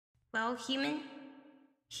Well, human,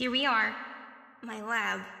 here we are. My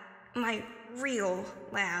lab. My real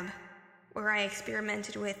lab. Where I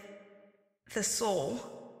experimented with the soul.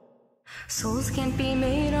 Souls can't be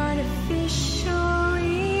made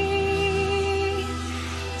artificially.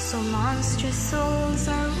 So monstrous souls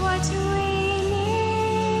are what we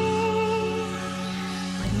need.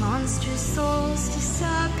 But monstrous souls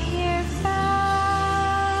disappear fast.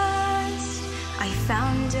 I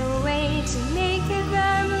found a way to make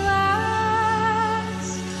them last.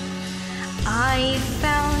 I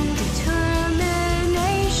found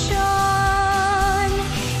determination,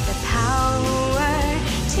 the power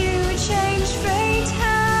to change fate,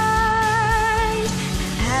 and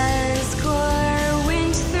as Cora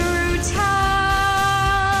went through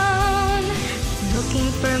town, looking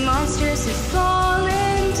for monsters who'd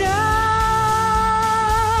fallen down,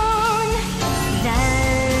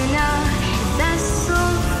 then a vessel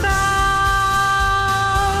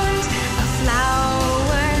found a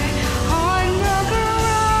flower on the ground.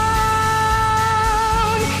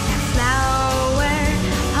 That flower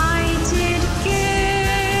I did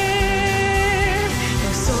give,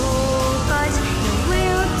 no soul but the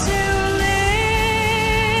will to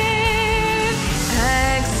live.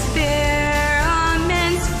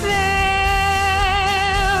 Experiments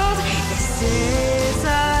failed. This is a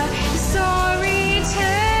sorry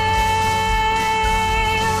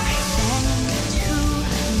tale. Then, to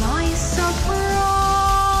my surprise,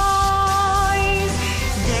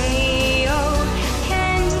 they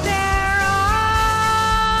opened their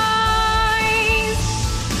eyes.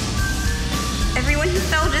 Everyone who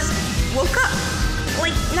fell just woke up,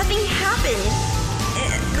 like nothing happened.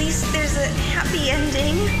 At least there's a happy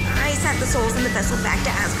ending. I sent the souls in the vessel back to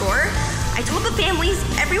Asgore. I told the families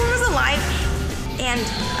everyone was alive, and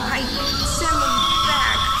I sent them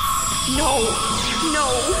back. No, no,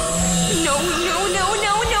 no, no, no,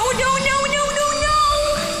 no, no, no, no, no, no, no!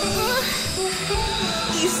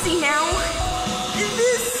 You see now?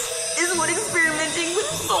 This is what experimenting with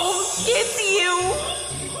souls gets you.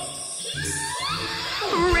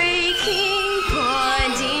 Breaking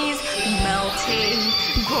bodies, melting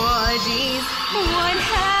bodies. What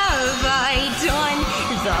have I done?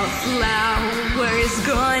 The flower's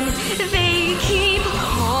gone. They keep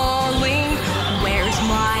calling. Where's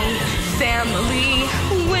my family?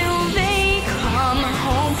 Will they come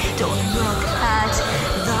home? Don't look at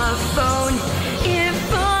the phone. If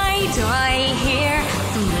I die here,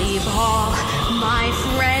 leave all my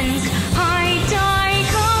friends. I die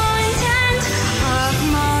content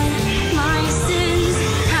among my sins.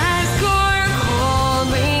 Asgore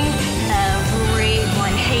calling.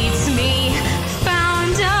 Everyone hates me.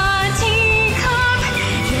 Found a teacup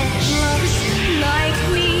that looks like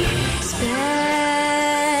me.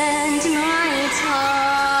 Spend my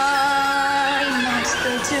time at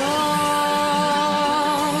the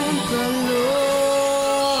dump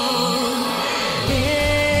alone.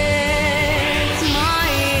 It's my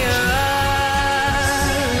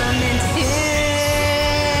element.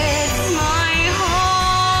 It's my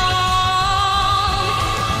home.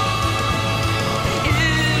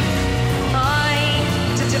 If I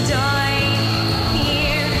die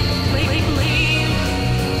here, leave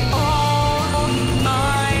all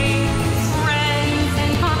my friends,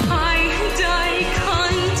 and I die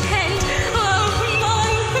content among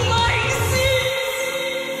my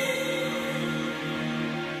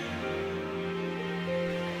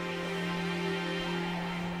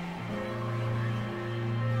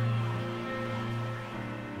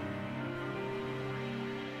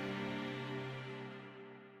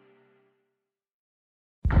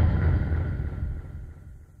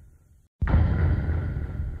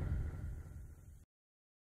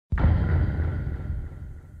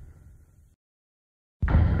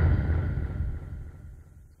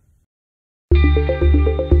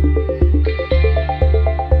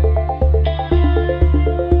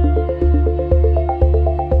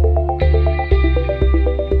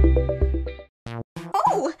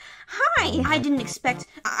Oh, hi! I didn't expect,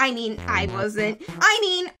 I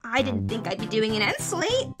didn't think I'd be doing an end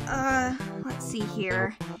slate. Let's see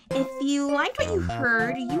here. If you liked what you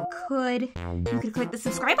heard, you could click the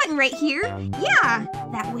subscribe button right here. Yeah,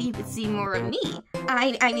 that way you could see more of me.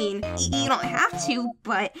 You don't have to,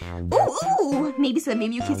 but, ooh, maybe some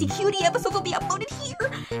Maybe You Kissy Cutie episodes will be uploaded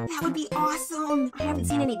here. That would be awesome. I haven't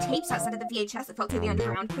seen any tapes outside of the VHS that fell to the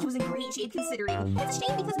underground, which was in great shape considering. It's a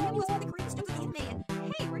shame because maybe it was one of the greatest films of the anime.